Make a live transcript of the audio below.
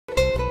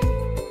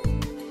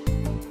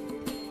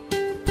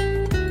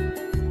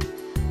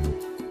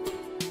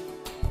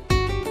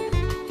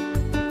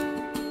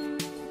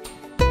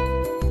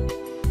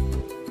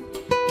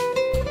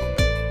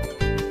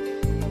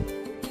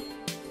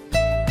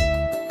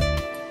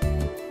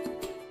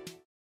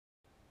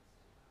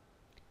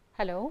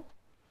Hello,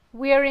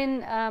 we are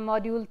in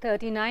module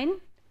 39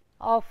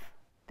 of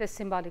the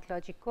symbolic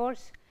logic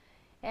course,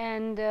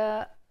 and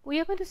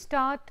we are going to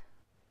start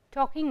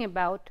talking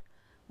about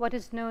what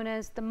is known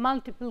as the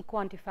multiple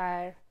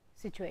quantifier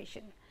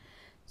situation.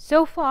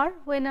 So far,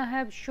 when I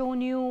have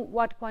shown you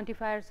what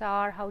quantifiers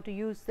are, how to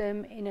use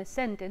them in a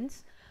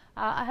sentence,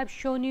 I have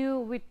shown you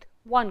with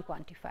one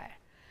quantifier,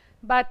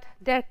 but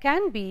there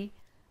can be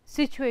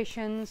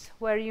situations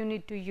where you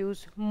need to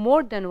use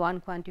more than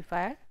one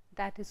quantifier.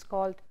 That is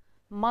called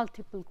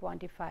multiple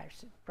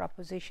quantifiers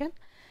proposition.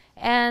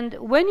 And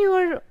when you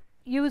are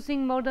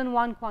using more than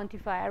one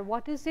quantifier,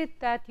 what is it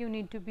that you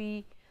need to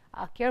be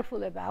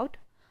careful about?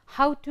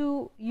 How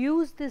to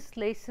use these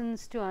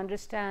lessons to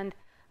understand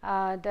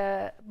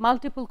the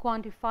multiple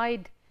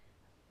quantified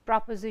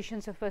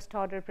propositions of first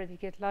order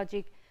predicate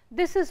logic.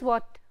 This is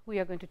what we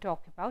are going to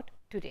talk about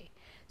today.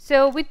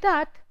 So, with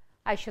that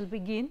I shall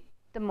begin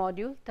the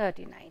module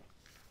 39.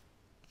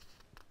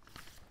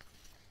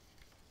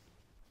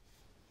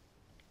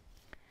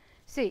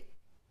 See,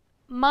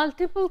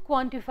 multiple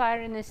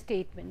quantifier in a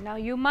statement. Now,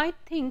 you might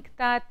think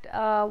that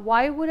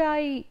why would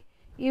I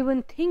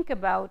even think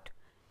about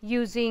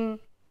using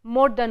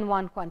more than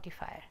one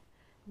quantifier,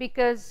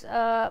 because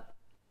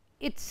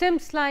it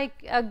seems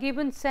like a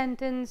given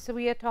sentence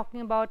we are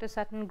talking about a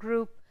certain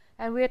group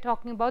and we are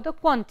talking about a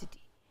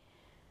quantity.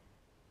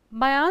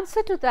 My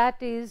answer to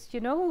that is,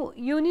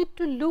 you need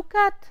to look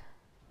at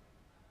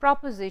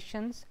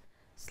propositions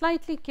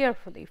slightly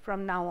carefully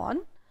from now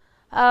on.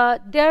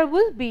 There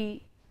will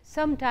be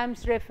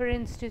sometimes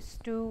references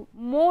to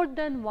more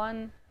than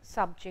one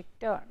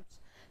subject terms.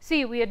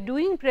 See, we are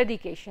doing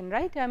predication,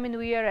 right? I mean,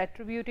 we are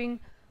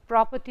attributing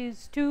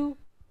properties to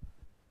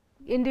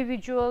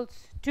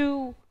individuals,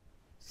 to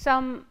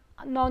some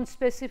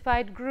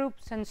non-specified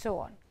groups and so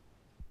on.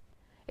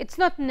 It is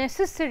not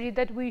necessary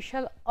that we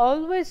shall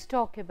always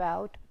talk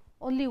about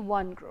only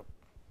one group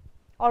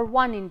or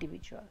one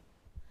individual.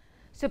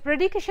 So,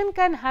 predication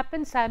can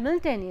happen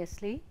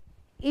simultaneously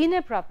in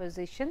a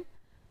proposition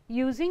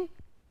using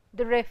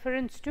the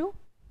reference to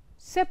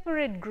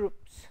separate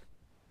groups.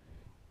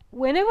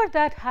 Whenever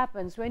that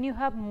happens, when you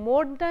have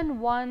more than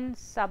one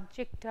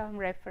subject term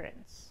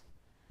reference,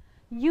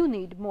 you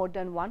need more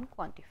than one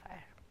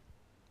quantifier.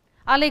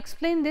 I will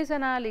explain this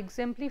and I will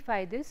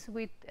exemplify this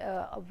with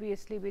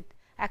obviously with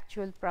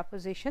actual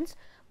propositions,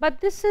 but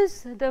this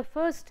is the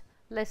first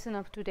lesson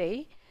of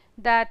today,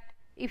 that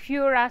if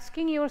you are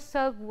asking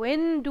yourself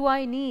when do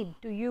I need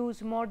to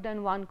use more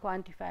than one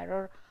quantifier,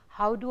 or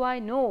how do I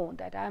know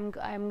that I am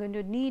going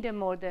to need a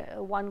more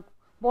than one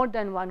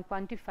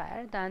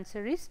quantifier, the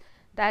answer is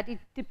that it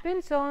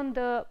depends on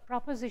the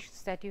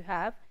propositions that you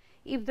have.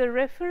 If the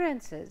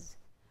references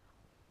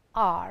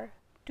are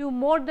to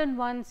more than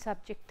one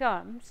subject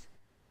terms,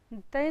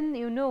 then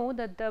you know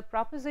that the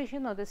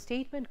proposition or the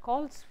statement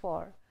calls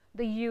for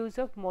the use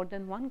of more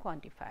than one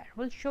quantifier.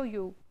 We will show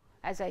you,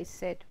 as I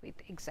said, with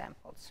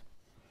examples.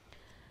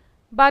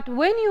 But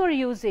when you are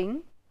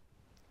using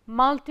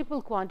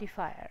multiple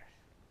quantifiers,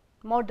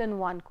 more than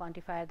one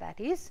quantifier, that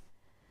is,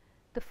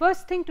 the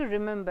first thing to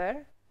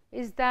remember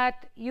is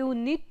that you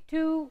need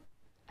to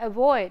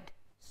avoid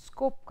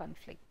scope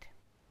conflict.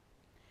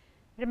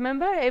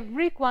 Remember,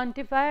 every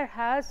quantifier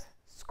has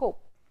scope,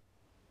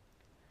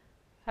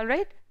 all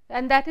right,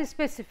 and that is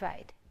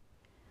specified.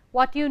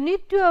 What you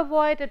need to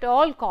avoid at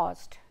all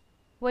cost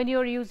when you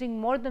are using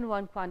more than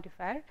one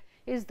quantifier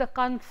is the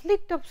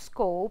conflict of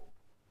scope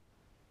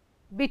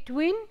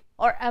between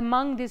or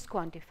among these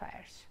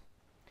quantifiers,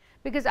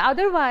 because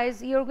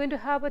otherwise you are going to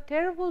have a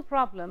terrible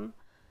problem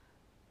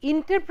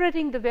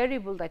interpreting the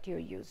variable that you are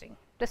using.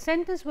 The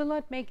sentence will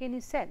not make any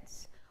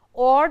sense,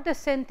 or the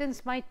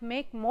sentence might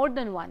make more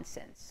than one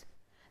sense.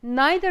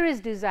 Neither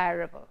is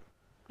desirable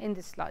in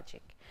this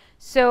logic.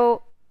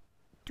 So,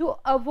 to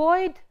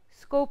avoid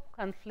scope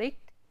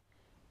conflict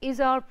is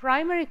our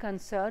primary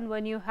concern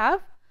when you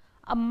have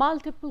a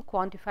multiple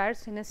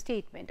quantifiers in a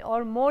statement,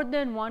 or more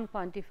than one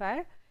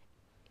quantifier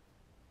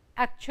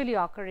actually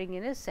occurring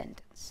in a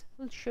sentence.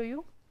 We will show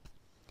you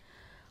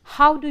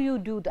how do you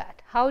do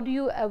that. How do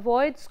you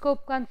avoid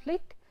scope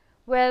conflict?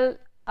 Well,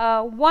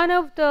 one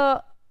of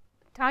the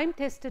time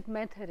tested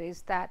method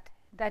is that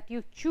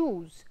you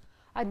choose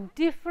a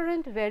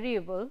different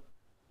variable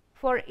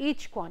for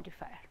each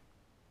quantifier.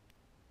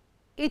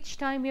 Each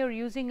time you are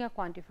using a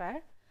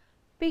quantifier,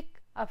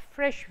 pick a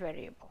fresh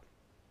variable.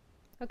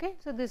 Okay?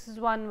 So, this is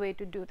one way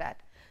to do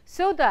that.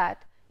 So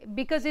that,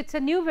 because it is a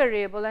new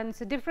variable and it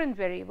is a different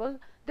variable,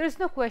 there is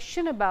no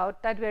question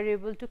about that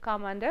variable to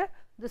come under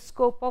the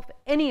scope of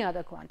any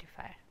other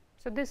quantifier.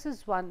 So, this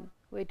is one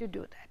way to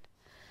do that.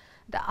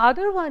 The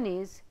other one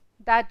is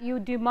that you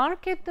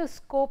demarcate the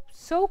scope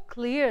so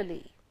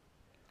clearly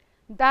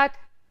that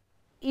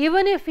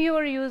even if you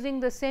are using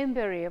the same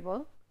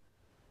variable,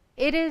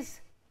 it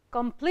is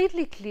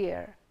completely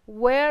clear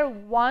where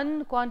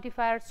one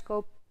quantifier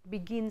scope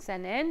begins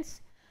and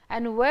ends,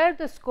 and where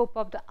the scope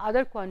of the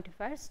other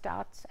quantifier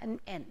starts and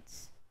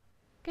ends.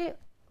 Okay,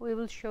 we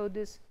will show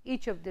this,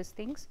 each of these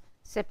things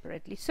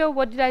separately. So,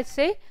 what did I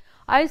say?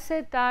 I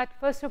said that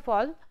first of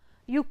all,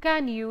 you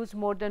can use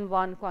more than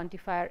one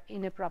quantifier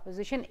in a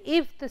proposition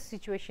if the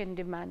situation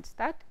demands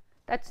that.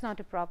 That is not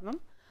a problem,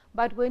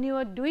 but when you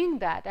are doing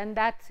that and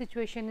that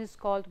situation is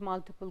called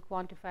multiple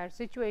quantifier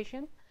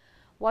situation,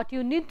 what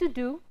you need to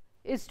do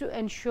is to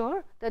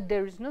ensure that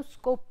there is no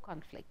scope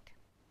conflict.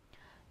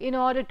 In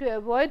order to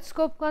avoid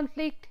scope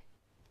conflict,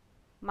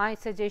 my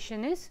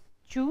suggestion is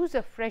choose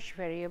a fresh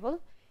variable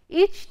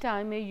each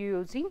time you are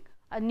using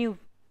a new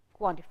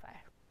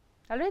quantifier.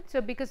 All right.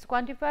 So, because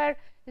quantifier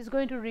is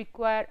going to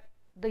require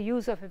the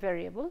use of a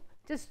variable,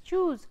 just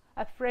choose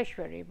a fresh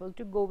variable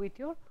to go with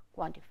your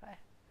quantifier.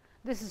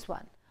 This is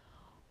one.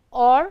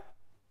 Or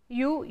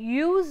you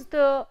use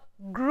the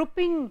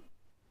grouping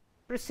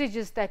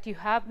procedures that you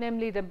have,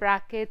 namely the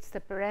brackets, the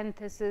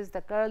parentheses,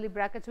 the curly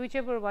brackets,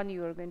 whichever one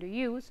you are going to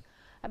use,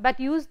 but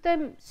use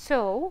them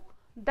so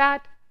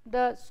that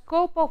the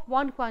scope of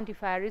one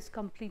quantifier is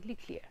completely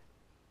clear.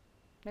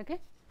 Okay.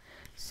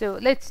 So,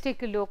 let us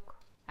take a look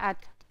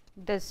at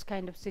this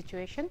kind of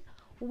situation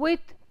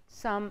with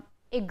some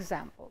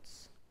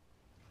examples.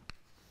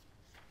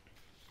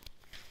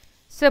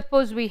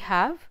 Suppose we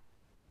have,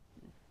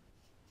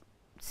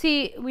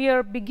 see, we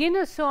are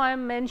beginners, so I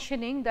am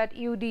mentioning that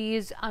UD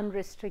is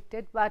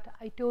unrestricted, but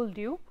I told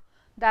you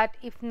that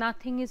if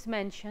nothing is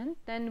mentioned,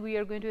 then we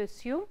are going to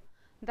assume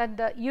that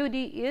the UD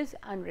is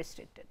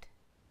unrestricted.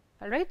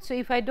 All right. So,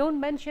 if I do not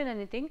mention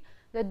anything,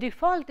 the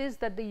default is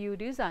that the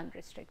UD is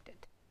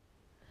unrestricted.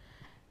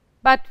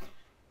 But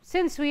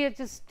since we are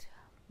just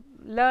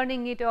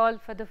learning it all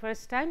for the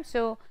first time,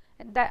 so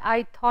that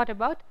I thought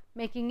about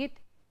making it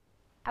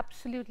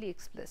absolutely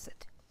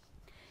explicit.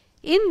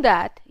 In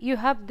that you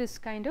have this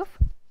kind of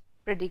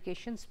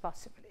predications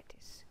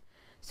possibilities.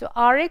 So,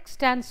 Rx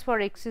stands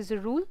for X is a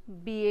rule,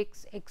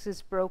 Bx X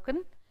is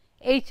broken,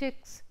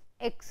 Hx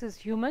X is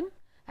human,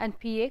 and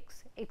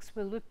Px X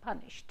will be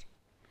punished.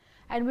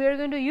 And we are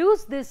going to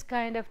use this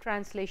kind of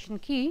translation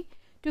key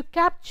to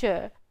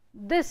capture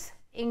this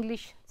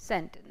English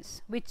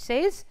sentence, which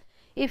says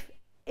if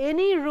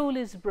any rule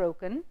is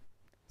broken,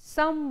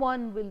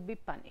 someone will be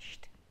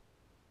punished.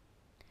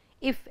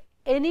 If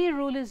any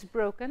rule is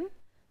broken,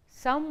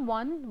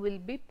 someone will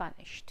be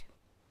punished.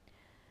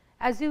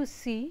 As you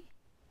see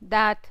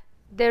that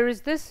there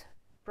is this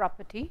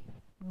property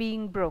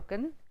being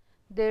broken,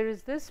 there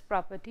is this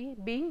property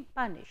being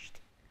punished.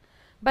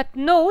 But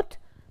note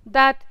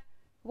that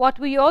what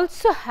we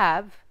also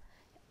have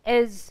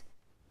is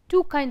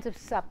two kinds of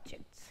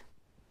subjects,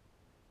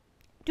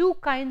 two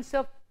kinds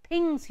of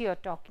things you are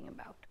talking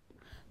about,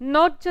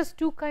 not just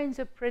two kinds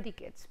of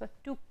predicates, but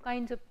two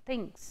kinds of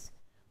things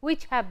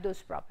which have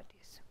those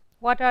properties.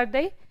 What are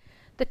they?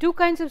 The two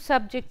kinds of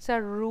subjects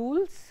are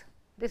rules,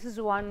 this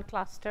is one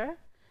cluster,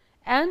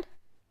 and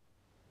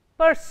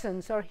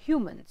persons or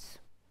humans.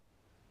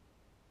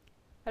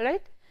 All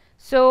right.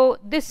 So,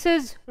 this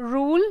is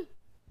rule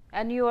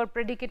and you are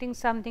predicating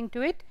something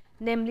to it,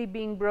 namely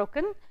being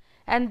broken,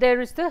 and there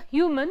is the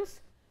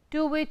humans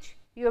to which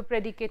you are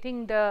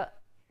predicating the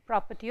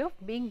property of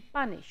being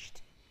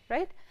punished,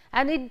 right,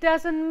 and it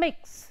does not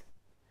mix.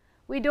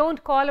 We do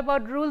not call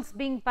about rules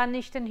being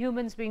punished and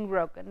humans being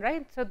broken,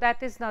 right. So,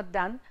 that is not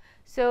done.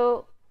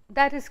 So,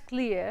 that is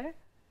clear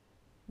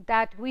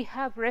that we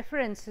have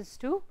references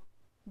to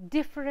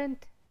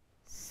different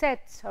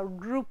sets or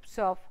groups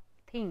of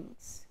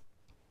things.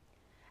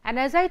 And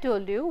as I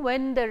told you,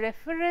 when the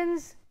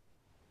reference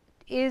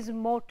is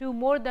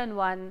more than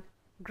one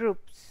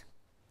groups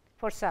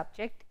for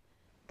subject,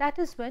 that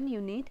is when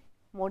you need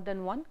more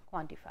than one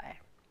quantifier.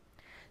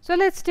 So,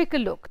 let us take a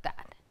look at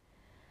that.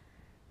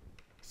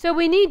 So,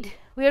 we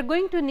are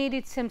going to need,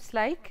 it seems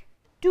like,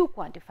 two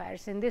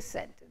quantifiers in this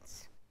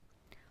sentence.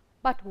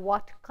 But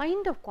what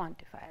kind of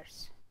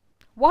quantifiers?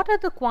 What are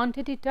the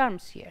quantity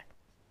terms here?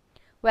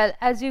 Well,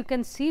 as you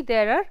can see,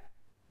 there are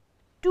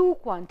two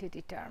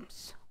quantity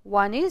terms.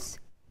 One is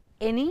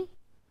any,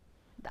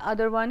 the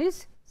other one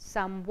is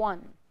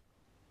someone.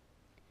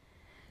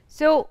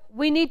 So,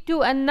 we need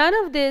to, and none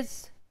of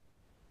these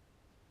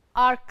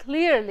are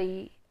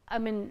clearly, I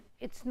mean,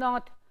 it is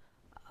not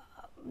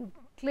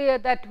clear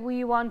that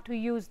we want to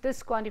use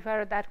this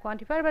quantifier or that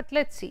quantifier, but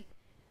let us see.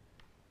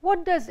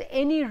 What does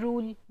any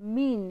rule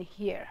mean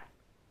here?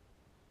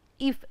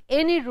 If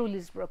any rule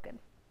is broken,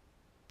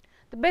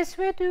 the best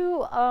way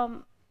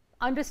to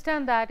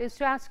understand that is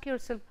to ask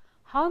yourself,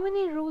 how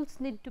many rules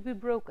need to be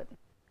broken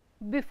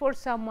before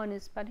someone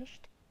is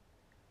punished?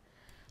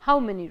 How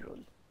many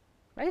rules,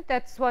 right?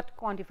 That is what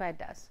quantifier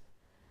does.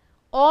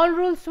 All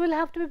rules will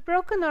have to be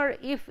broken, or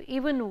if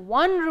even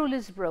one rule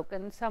is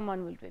broken,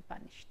 someone will be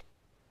punished.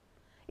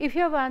 If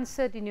you have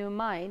answered in your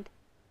mind,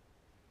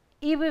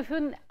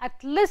 even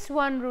at least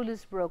one rule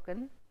is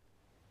broken,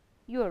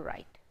 you are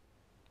right.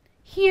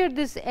 Here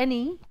this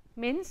any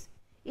means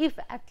if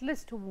at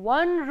least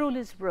one rule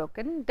is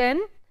broken,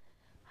 then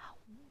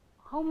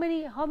how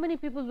many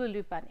people will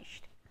be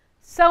punished?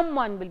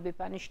 Someone will be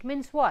punished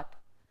means what?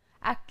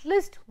 At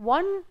least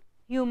one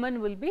human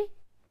will be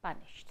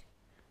punished.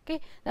 Okay.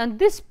 Now,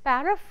 this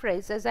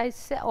paraphrase, as I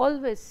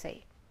always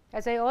say,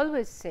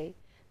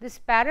 this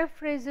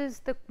paraphrase is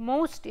the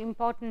most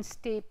important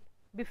step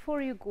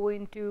before you go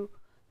into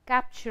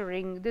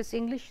capturing this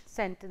English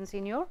sentence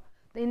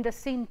in the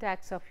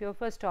syntax of your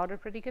first order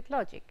predicate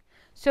logic.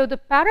 So, the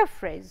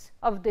paraphrase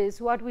of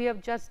this, what we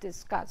have just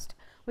discussed,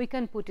 we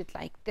can put it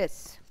like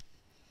this,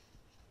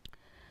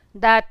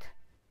 that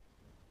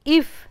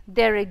if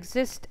there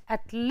exists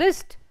at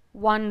least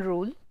one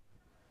rule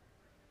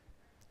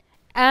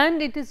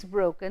and it is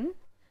broken,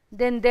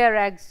 then there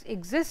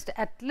exists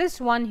at least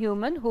one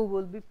human who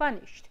will be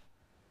punished.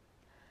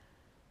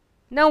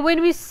 Now,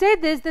 when we say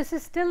this, this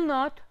is still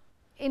not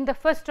in the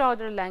first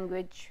order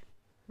language,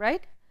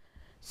 right.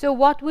 So,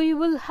 what we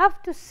will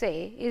have to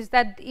say is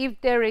that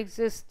if there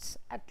exists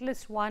at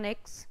least one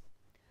x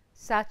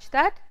such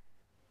that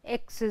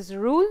x is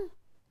rule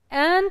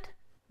and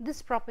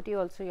this property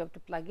also you have to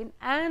plug in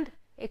and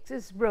x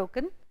is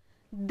broken,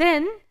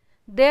 then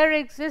there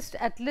exists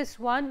at least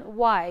one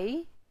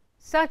y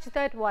such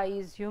that y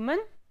is human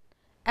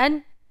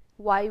and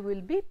y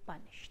will be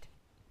punished.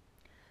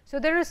 So,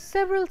 there are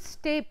several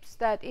steps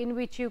that in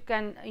which you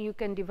can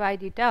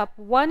divide it up.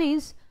 One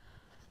is,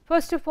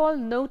 first of all,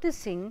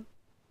 noticing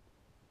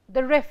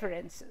the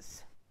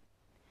references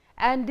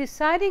and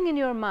deciding in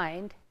your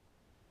mind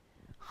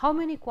how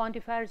many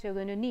quantifiers you are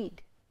going to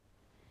need.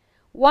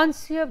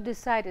 Once you have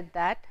decided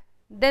that,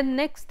 then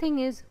next thing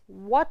is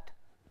what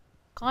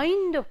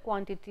kind of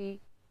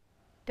quantity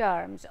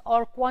terms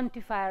or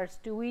quantifiers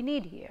do we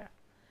need here,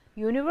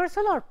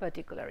 universal or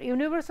particular,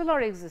 universal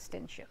or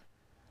existential.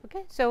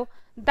 Okay. So,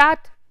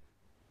 that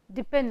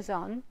depends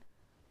on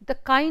the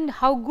kind,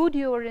 how good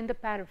you are in the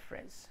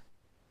paraphrase,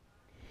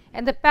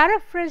 and the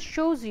paraphrase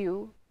shows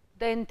you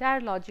the entire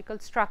logical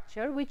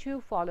structure which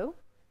you follow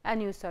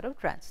and you sort of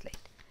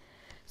translate.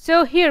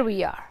 So, here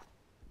we are.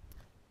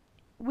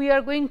 We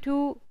are going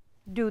to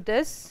do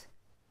this,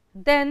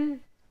 then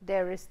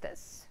there is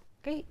this.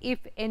 Okay. If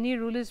any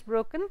rule is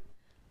broken,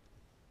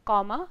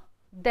 comma,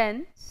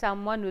 then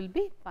someone will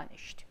be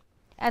punished,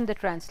 and the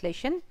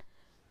translation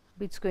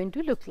is going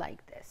to look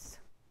like this.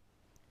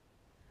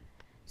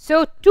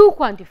 So, two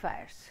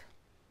quantifiers,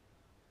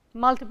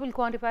 multiple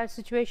quantifier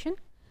situation,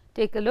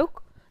 take a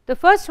look. The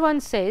first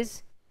one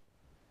says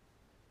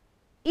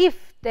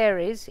if there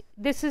is,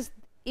 this is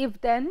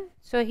if then,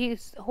 so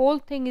his whole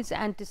thing is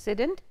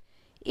antecedent.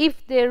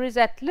 If there is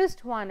at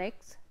least one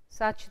x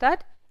such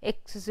that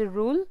x is a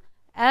rule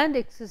and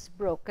x is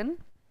broken,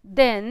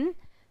 then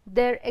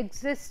there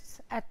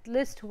exists at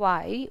least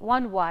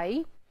one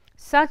y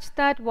such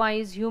that y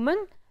is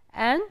human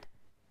and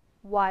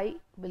y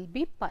will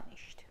be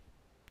punished.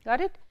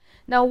 Got it?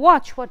 Now,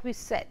 watch what we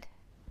said.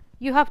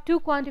 You have two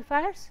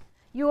quantifiers.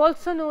 You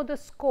also know the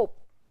scope.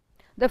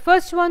 The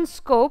first one,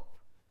 scope,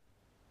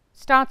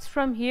 starts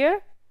from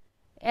here,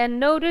 and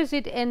notice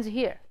it ends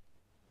here.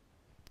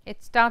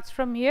 It starts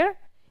from here,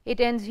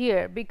 it ends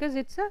here, because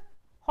it is a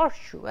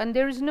horseshoe and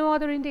there is no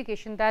other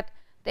indication that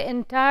the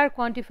entire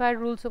quantifier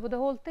rules over the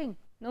whole thing.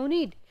 No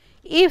need.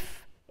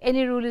 If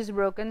any rule is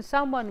broken,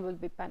 someone will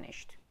be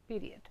punished,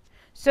 period.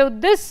 So,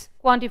 this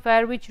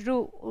quantifier which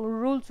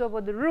rules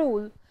over the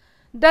rule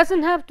does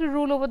not have to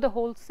rule over the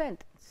whole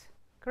sentence,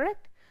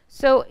 correct.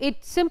 So,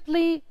 it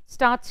simply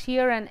starts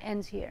here and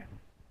ends here.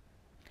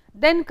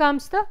 Then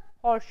comes the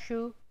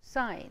horseshoe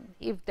sign,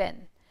 if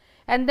then,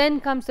 and then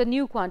comes the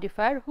new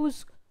quantifier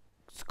whose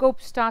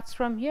scope starts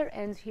from here,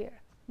 ends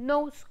here.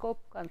 No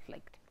scope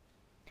conflict,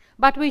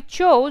 but we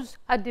chose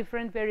a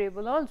different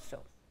variable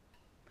also.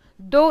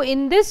 Though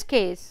in this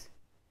case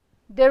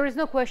there is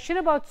no question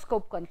about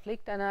scope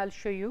conflict, and I will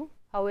show you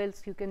how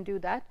else you can do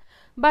that,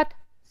 but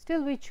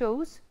still we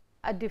chose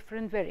a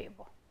different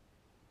variable,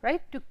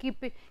 right, to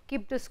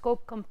keep the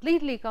scope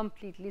completely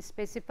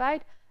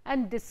specified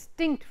and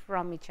distinct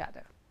from each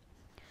other.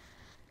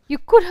 You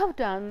could have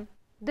done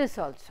this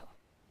also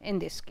in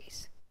this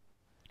case,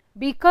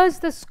 because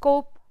the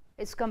scope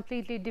is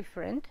completely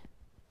different,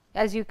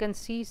 as you can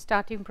see,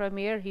 starting from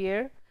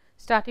here,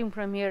 starting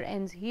from here,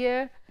 ends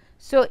here.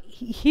 So,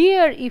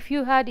 here if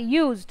you had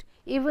used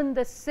even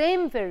the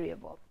same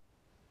variable,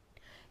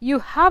 you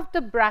have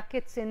the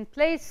brackets in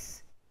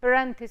place,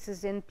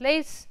 parentheses in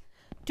place,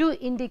 to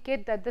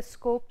indicate that the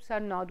scopes are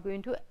not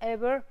going to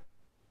ever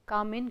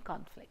come in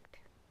conflict.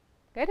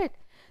 Get it?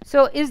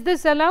 So, is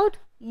this allowed?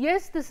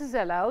 Yes, this is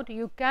allowed.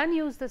 You can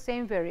use the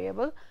same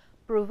variable,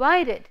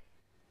 provided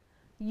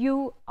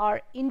you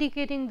are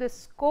indicating the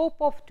scope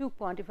of two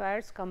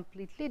quantifiers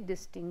completely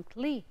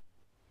distinctly.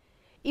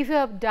 If you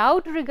have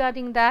doubt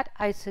regarding that,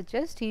 I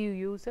suggest you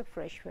use a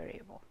fresh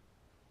variable.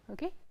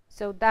 Okay?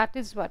 So, that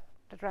is what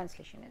the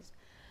translation is.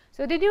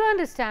 So, did you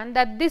understand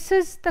that this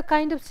is the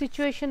kind of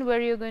situation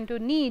where you are going to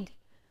need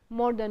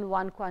more than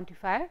one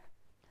quantifier?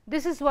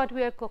 This is what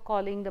we are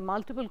calling the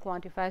multiple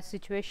quantifier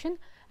situation,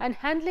 and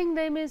handling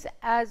them is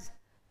as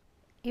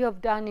you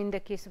have done in the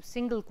case of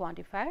single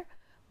quantifier,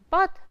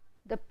 but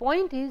the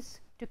point is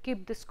to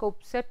keep the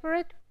scope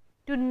separate,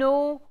 to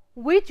know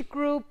which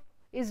group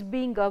is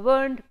being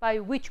governed by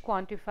which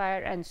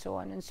quantifier, and so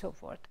on and so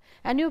forth.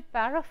 And your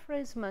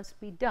paraphrase must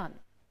be done.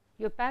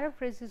 Your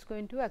paraphrase is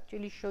going to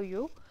actually show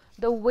you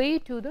the way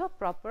to the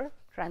proper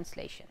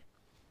translation.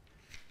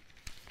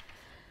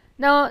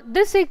 Now,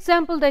 this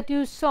example that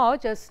you saw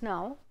just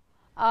now,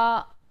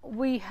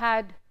 we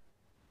had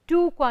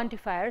two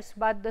quantifiers,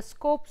 but the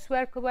scopes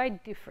were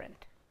quite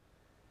different.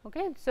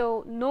 Okay.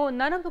 So,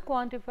 none of the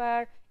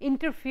quantifier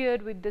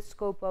interfered with the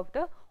scope of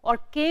the, or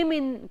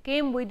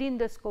came within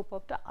the scope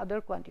of the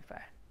other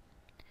quantifier.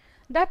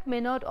 That may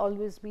not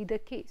always be the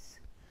case.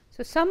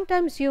 So,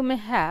 sometimes you may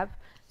have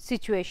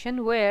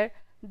situation where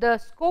the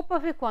scope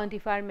of a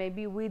quantifier may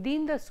be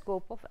within the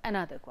scope of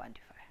another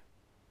quantifier.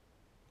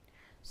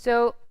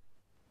 So,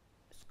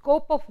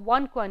 scope of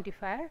one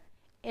quantifier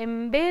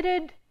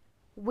embedded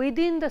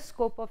within the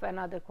scope of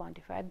another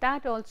quantifier,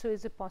 that also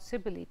is a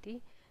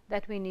possibility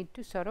that we need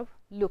to sort of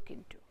look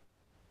into.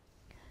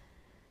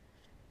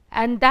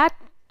 And that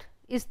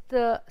is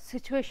the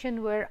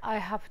situation where I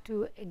have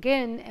to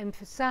again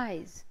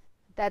emphasize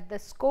that the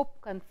scope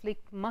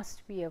conflict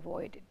must be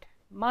avoided,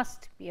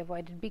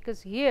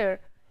 because here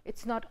it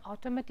is not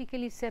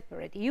automatically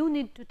separate. You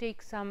need to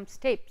take some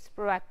steps,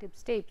 proactive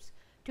steps,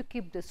 to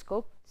keep the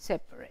scope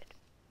separate.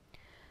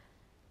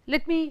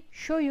 Let me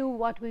show you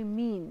what we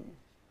mean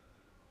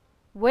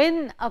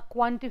when a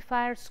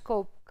quantifier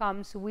scope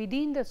comes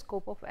within the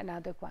scope of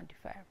another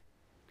quantifier.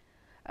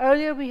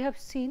 Earlier we have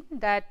seen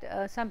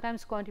that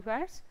sometimes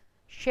quantifiers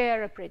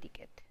share a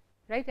predicate,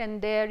 right,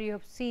 and there you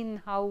have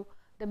seen how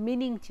the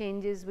meaning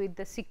changes with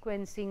the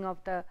sequencing of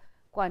the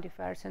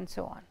quantifiers and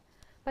so on.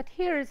 But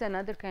here is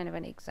another kind of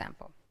an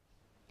example.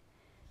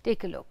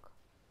 Take a look.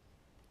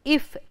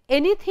 If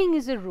anything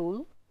is a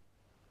rule,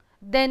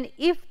 then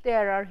if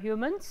there are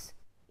humans,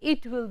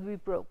 it will be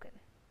broken.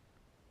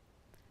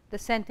 The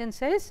sentence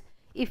says,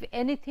 if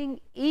anything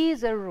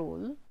is a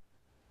rule,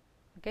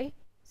 okay,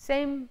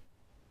 same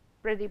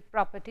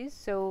properties.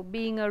 So,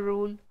 being a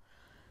rule,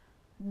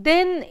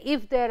 then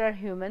if there are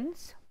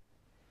humans,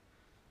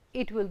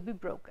 it will be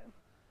broken.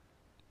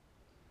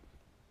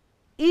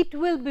 It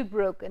will be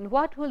broken.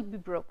 What will be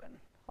broken?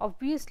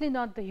 Obviously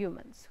not the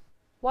humans.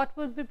 What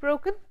will be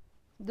broken?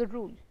 The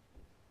rule.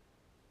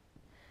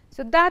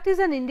 So, that is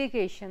an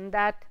indication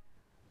that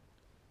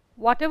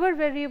whatever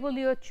variable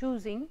you are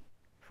choosing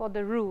for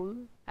the rule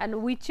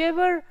and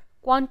whichever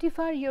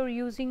quantifier you are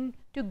using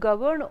to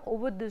govern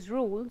over these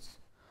rules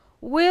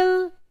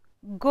will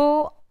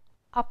go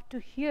up to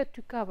here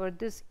to cover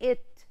this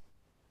it,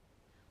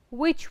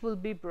 which will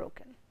be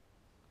broken.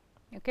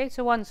 Okay.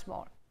 So, once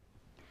more,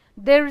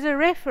 there is a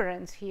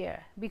reference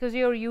here because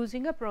you are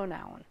using a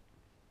pronoun,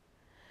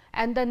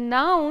 and the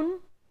noun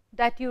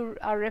that you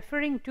are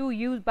referring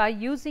to by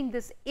using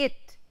this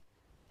it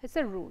is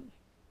a rule.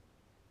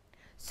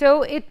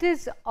 So, it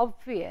is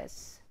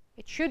obvious,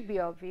 it should be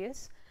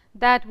obvious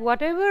that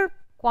whatever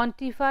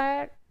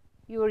quantifier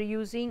you are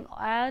using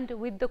and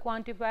with the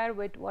quantifier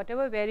with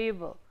whatever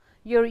variable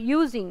you are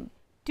using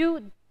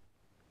to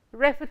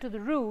refer to the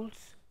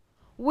rules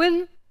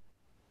will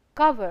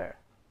cover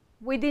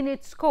within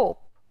its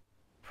scope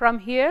from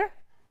here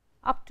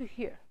up to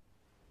here.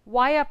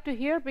 Why up to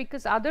here?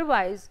 Because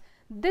otherwise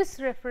this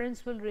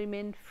reference will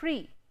remain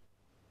free.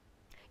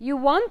 You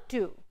want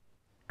to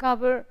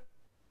cover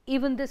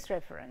even this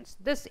reference.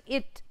 This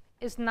it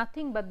is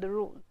nothing but the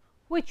rule,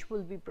 which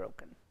will be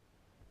broken.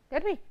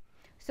 Get me?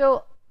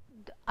 So,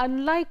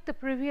 unlike the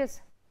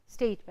previous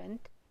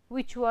statement,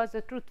 which was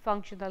a truth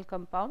functional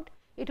compound,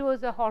 it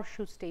was a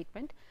horseshoe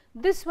statement.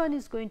 This one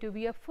is going to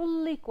be a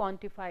fully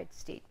quantified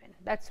statement.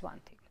 That is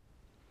one thing.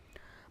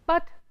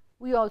 But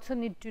we also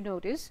need to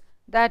notice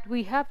that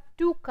we have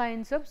two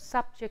kinds of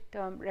subject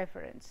term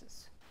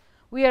references.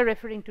 We are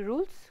referring to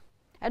rules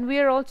and we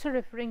are also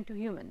referring to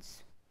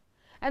humans.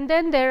 And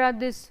then there are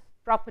these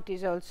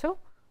properties also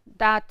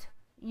that,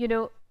 you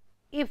know,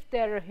 if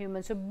there are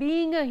humans. So,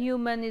 being a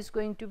human is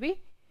going to be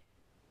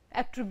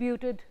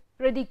attributed,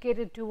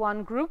 predicated to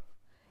one group,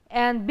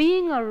 and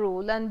being a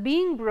rule and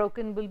being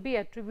broken will be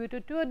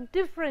attributed to a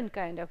different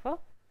kind of a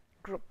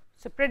group.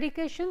 So,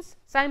 predications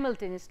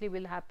simultaneously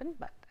will happen,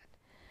 but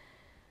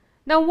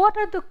now, what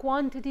are the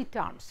quantity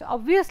terms?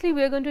 Obviously,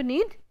 we are going to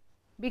need,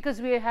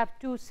 because we have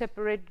two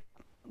separate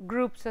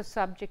groups of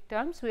subject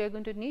terms, we are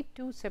going to need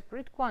two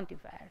separate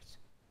quantifiers,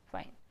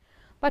 fine.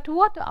 But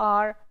what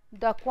are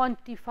the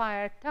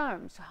quantifier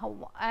terms?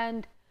 How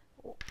and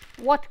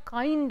what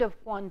kind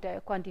of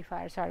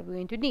quantifiers are we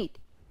going to need?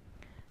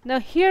 Now,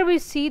 here we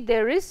see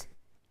there is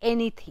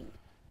anything,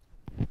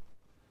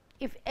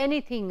 if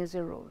anything is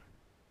a rule,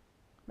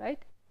 right.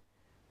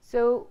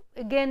 So,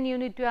 again you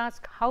need to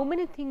ask how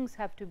many things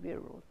have to be a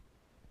rule,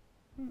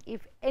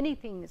 if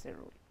anything is a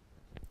rule.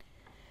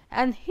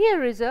 And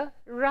here is a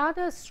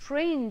rather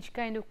strange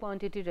kind of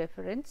quantity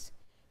reference,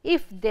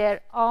 if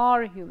there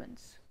are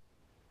humans.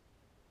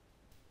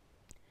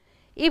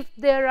 If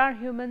there are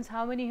humans,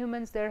 how many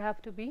humans there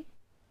have to be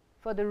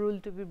for the rule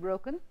to be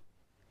broken?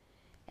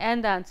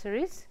 And the answer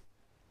is,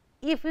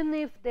 even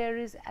if there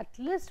is at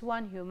least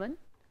one human,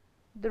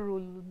 the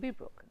rule will be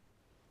broken.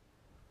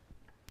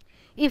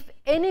 If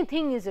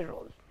anything is a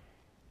rule,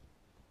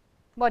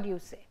 what do you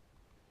say?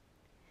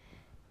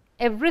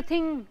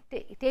 Everything,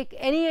 take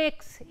any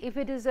x if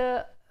it is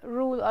a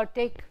rule, or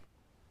take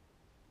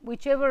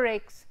whichever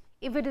x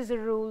if it is a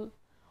rule,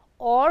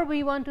 or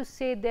we want to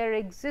say there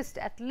exists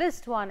at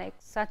least one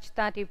x such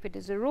that if it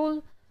is a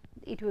rule,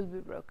 it will be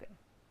broken.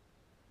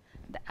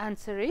 The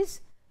answer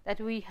is that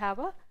we have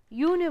a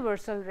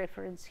universal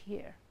reference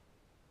here.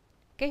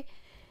 Okay.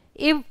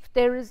 If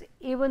there is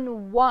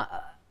even one,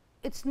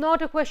 it is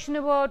not a question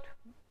about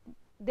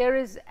there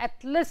is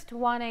at least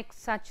one x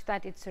such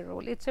that it is a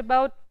rule, it is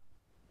about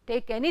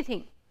take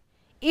anything.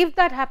 If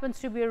that happens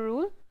to be a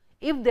rule,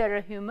 if there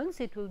are humans,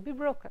 it will be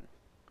broken.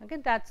 Okay.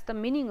 That is the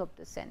meaning of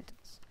the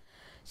sentence.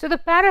 So, the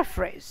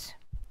paraphrase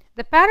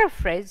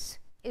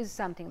is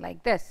something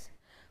like this: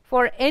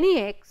 for any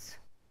x,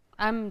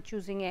 I am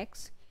choosing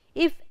x,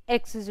 if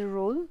x is a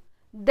rule,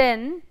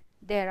 then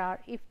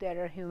if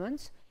there are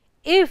humans,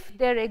 if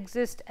there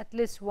exists at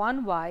least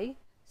one y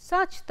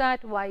such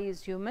that y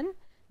is human,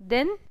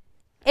 then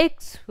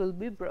x will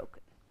be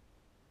broken.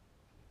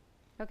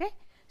 Okay.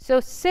 So,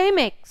 same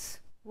x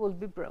will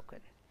be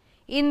broken.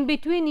 In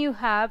between you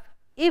have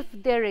if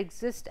there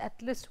exists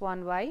at least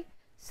one y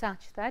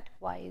such that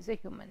y is a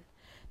human.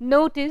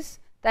 Notice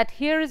that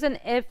here is an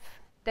if,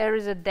 there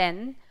is a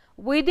then,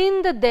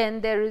 within the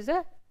then there is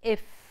a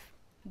if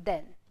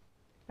then,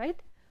 right.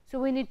 So,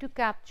 we need to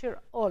capture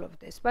all of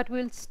this, but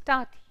we will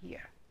start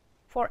here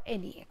for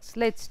any x.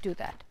 Let us do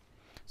that.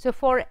 So,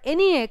 for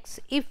any x,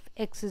 if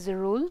x is a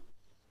rule,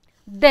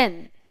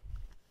 then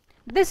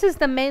this is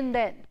the main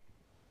then,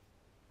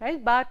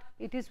 right, but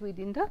it is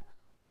within the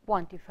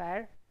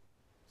quantifier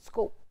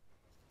scope.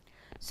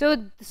 So,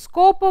 the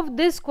scope of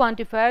this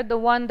quantifier, the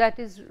one that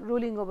is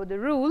ruling over the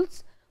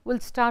rules, will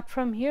start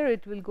from here,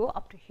 it will go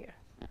up to here.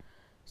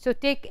 So,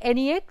 take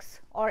any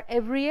x or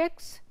every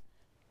x,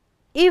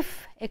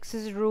 if x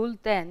is a rule,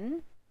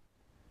 then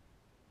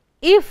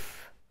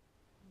if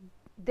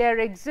there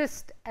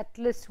exists at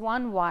least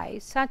one y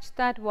such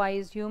that y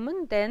is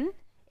human, then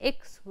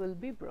x will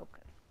be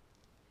broken.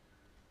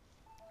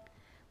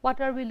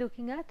 What are we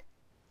looking at?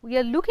 We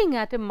are looking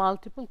at a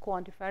multiple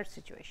quantifier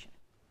situation,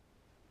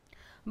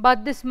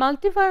 but this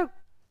multiple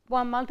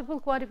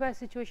quantifier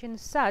situation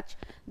is such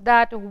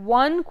that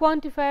one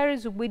quantifier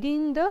is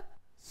within the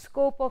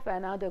scope of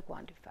another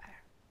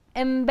quantifier,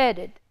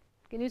 embedded.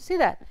 Can you see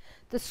that?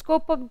 The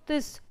scope of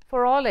this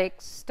for all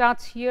x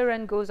starts here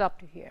and goes up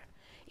to here.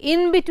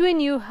 In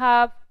between you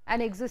have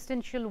an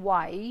existential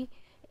y,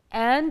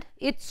 and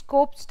its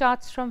scope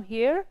starts from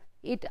here,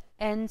 it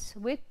ends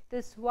with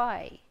this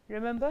y.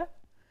 Remember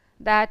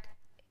that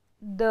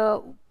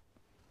the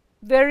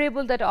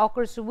variable that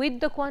occurs with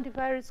the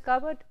quantifier is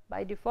covered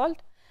by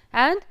default,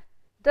 and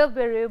the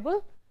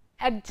variable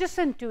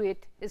adjacent to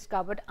it is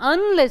covered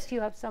unless you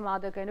have some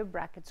other kind of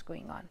brackets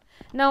going on.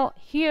 Now,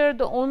 here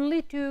the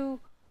only two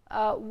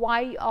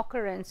y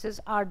occurrences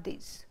are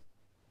these.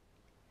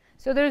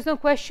 So, there is no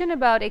question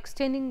about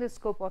extending the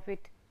scope of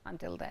it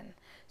until then.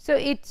 So,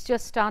 it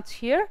just starts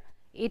here,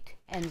 it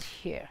ends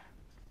here,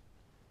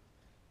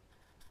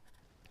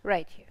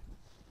 right here.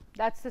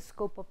 That is the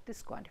scope of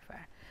this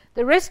quantifier.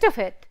 The rest of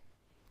it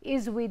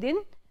is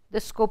within the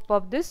scope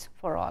of this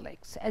for all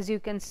x. As you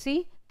can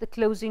see, the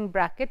closing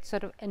bracket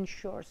sort of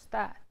ensures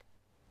that.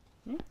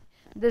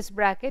 This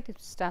bracket it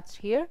starts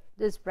here,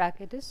 this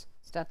bracket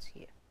starts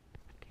here.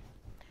 Okay.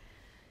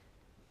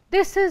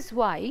 This is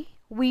why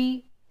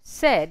we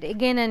said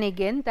again and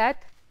again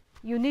that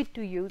you need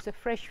to use a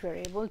fresh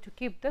variable to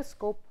keep the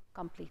scope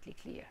completely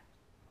clear.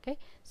 Okay.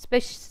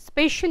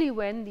 Especially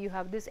when you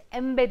have this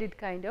embedded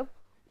kind of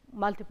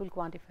multiple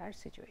quantifier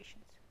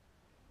situations.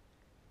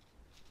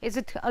 Is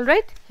it all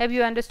right? Have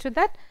you understood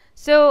that?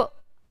 So,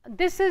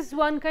 this is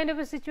one kind of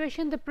a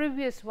situation, the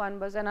previous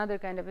one was another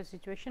kind of a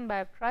situation, but I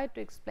have tried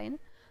to explain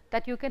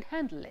that you can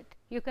handle it.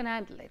 You can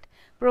handle it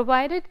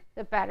provided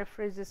the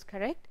paraphrase is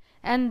correct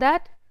and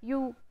that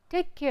you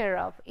take care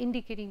of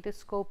indicating the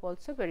scope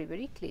also very,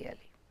 very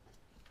clearly.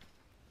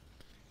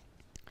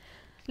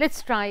 Let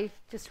us try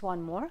just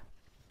one more.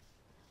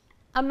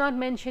 I am not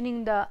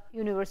mentioning the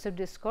universe of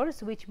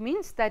discourse, which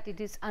means that it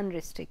is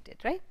unrestricted,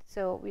 right.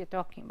 So, we are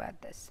talking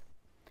about this.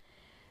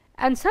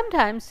 And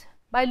sometimes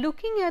by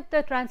looking at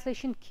the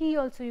translation key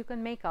also you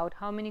can make out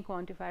how many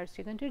quantifiers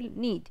you are going to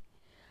need.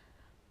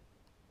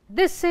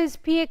 This says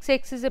Px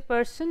x is a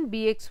person,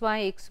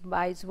 Bxy x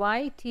buys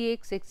y,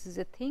 Tx x is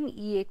a thing,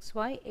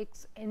 Exy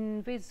x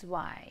envies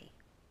y.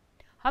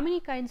 How many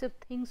kinds of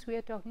things we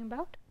are talking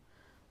about?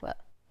 Well,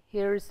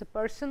 here is the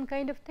person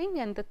kind of thing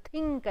and the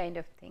thing kind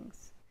of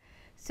things.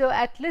 So,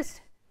 at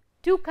least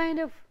two kind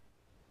of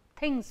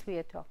things we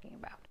are talking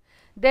about.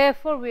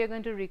 Therefore, we are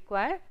going to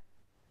require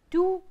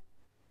two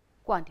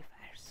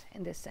quantifiers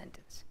in this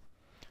sentence.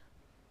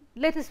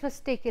 Let us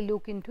first take a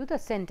look into the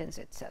sentence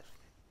itself.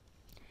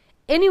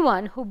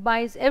 Anyone who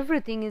buys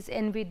everything is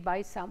envied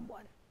by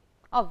someone,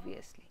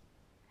 obviously.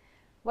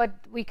 What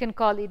we can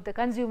call it the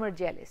consumer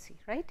jealousy,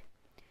 right.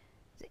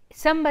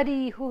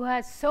 Somebody who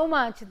has so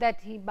much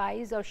that he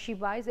buys or she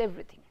buys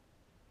everything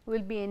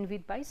will be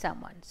envied by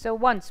someone. So,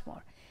 once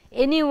more,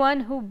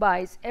 anyone who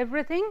buys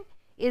everything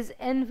is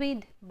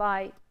envied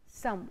by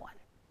someone.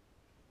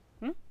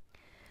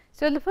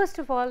 So, first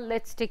of all,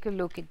 let us take a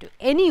look into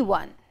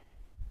anyone.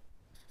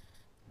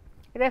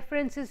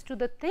 references to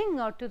the thing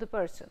or to the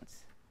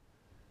persons?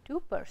 To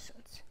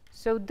persons.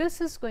 So,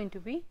 this is going to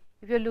be,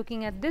 if you are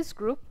looking at this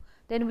group,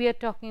 then we are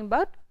talking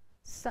about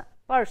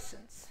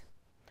persons,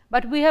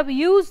 but we have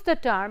used the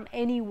term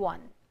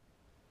anyone.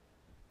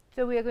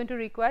 So, we are going to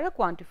require a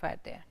quantifier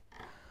there.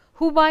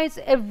 Who buys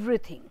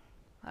everything?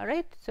 All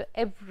right. So,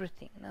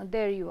 everything. Now,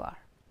 there you are.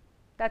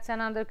 That is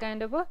another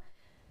kind of a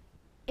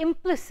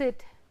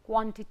implicit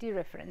quantity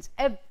reference,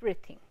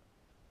 everything.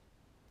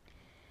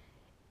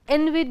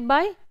 Envied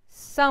by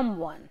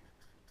someone,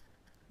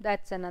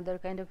 that is another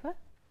kind of a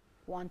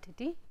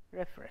quantity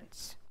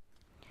reference.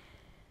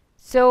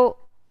 So,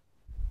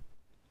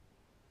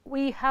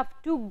 we have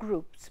two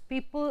groups,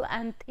 people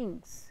and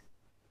things.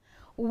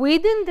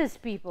 Within this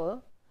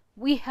people,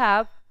 we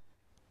have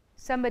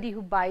somebody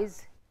who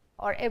buys,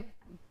 or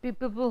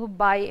people who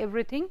buy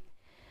everything,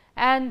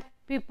 and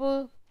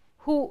people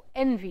who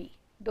envy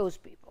those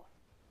people.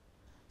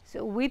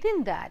 So,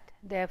 within that,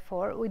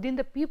 therefore, within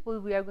the people,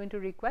 we are going to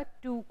require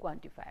two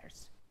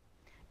quantifiers,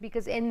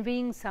 because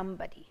envying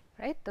somebody,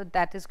 right. So,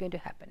 that is going to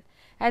happen,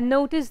 and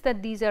notice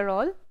that these are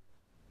all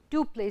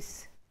two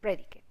place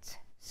predicates.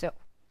 So,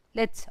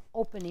 let us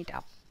open it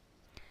up.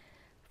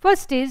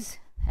 First is,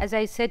 as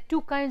I said,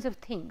 two kinds of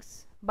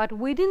things, but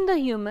within the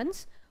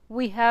humans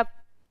we have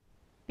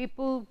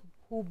people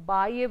who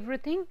buy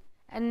everything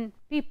and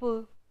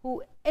people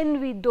who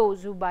envy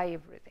those who buy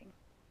everything.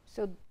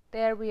 So,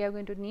 there we are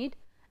going to need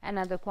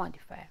another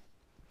quantifier,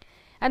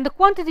 and the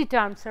quantity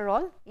terms are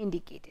all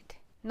indicated.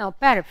 Now,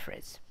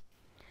 paraphrase.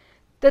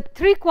 The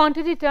three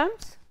quantity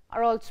terms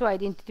are also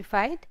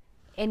identified: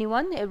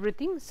 anyone,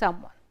 everything,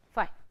 someone.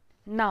 Fine.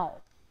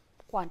 Now,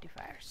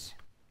 quantifiers.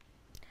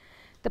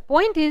 The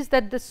point is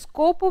that the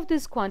scope of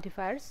these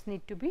quantifiers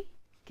need to be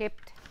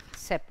kept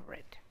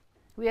separate.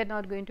 We are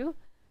not going to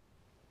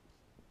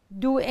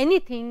do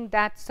anything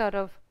that sort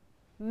of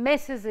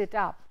messes it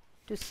up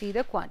to see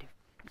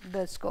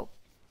the scope.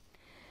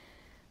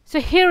 So,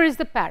 here is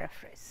the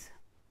paraphrase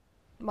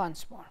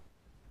once more.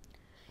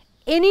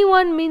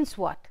 Anyone means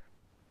what?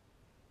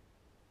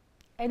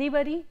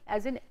 Anybody,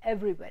 as in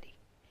everybody.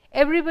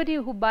 Everybody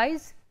who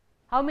buys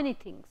how many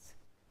things?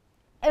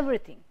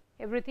 Everything.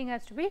 Everything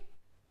has to be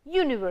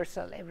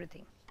universal,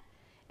 everything.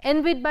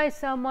 Envied by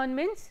someone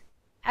means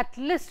at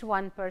least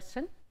one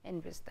person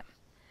envies them.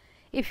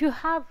 If you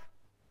have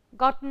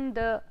gotten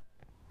the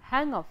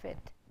hang of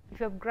it, if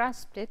you have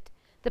grasped it,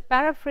 the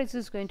paraphrase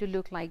is going to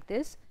look like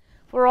this: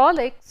 for all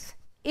x,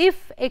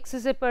 if x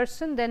is a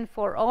person, then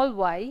for all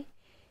y,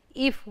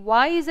 if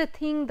y is a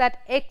thing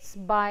that x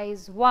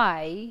buys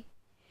y,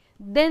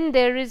 then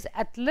there is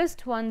at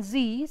least one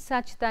z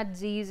such that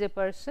z is a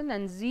person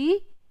and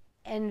z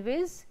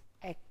envies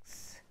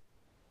x.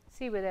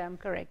 See whether I am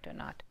correct or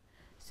not.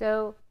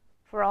 So,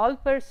 for all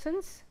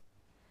persons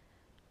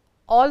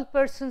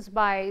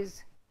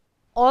buys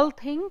all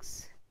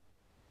things,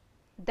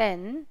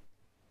 then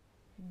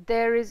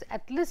there is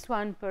at least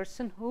one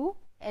person who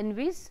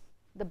envies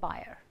the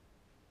buyer.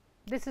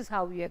 This is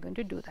how we are going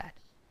to do that.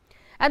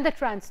 And the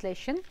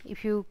translation,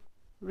 if you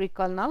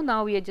recall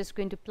now we are just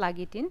going to plug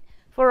it in.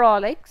 For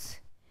all x,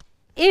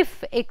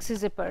 if x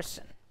is a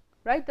person,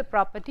 right, the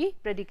property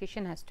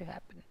predication has to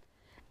happen.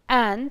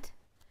 And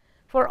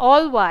for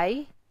all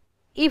y,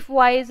 if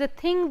y is a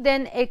thing,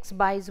 then x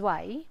buys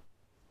y,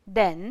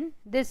 then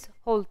this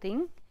whole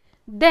thing,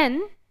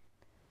 then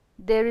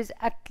there is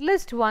at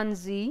least one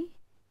z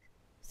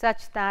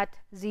such that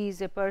z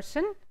is a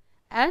person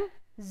and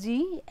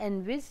z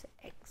envies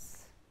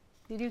x.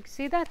 Did you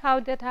see that, how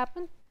that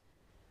happened?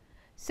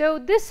 So,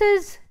 this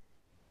is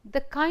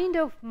the kind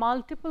of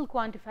multiple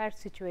quantifier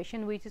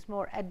situation which is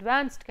more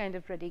advanced kind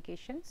of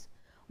predications,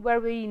 where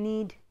we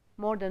need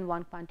more than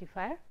one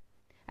quantifier,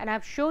 and I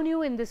have shown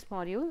you in this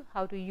module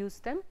how to use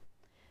them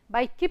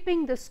by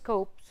keeping the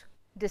scopes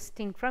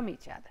distinct from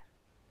each other.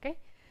 Okay.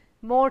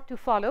 More to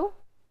follow,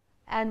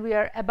 and we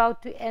are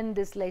about to end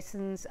these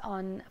lessons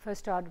on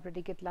first order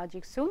predicate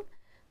logic soon,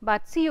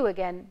 but see you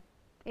again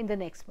in the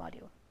next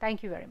module.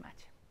 Thank you very much.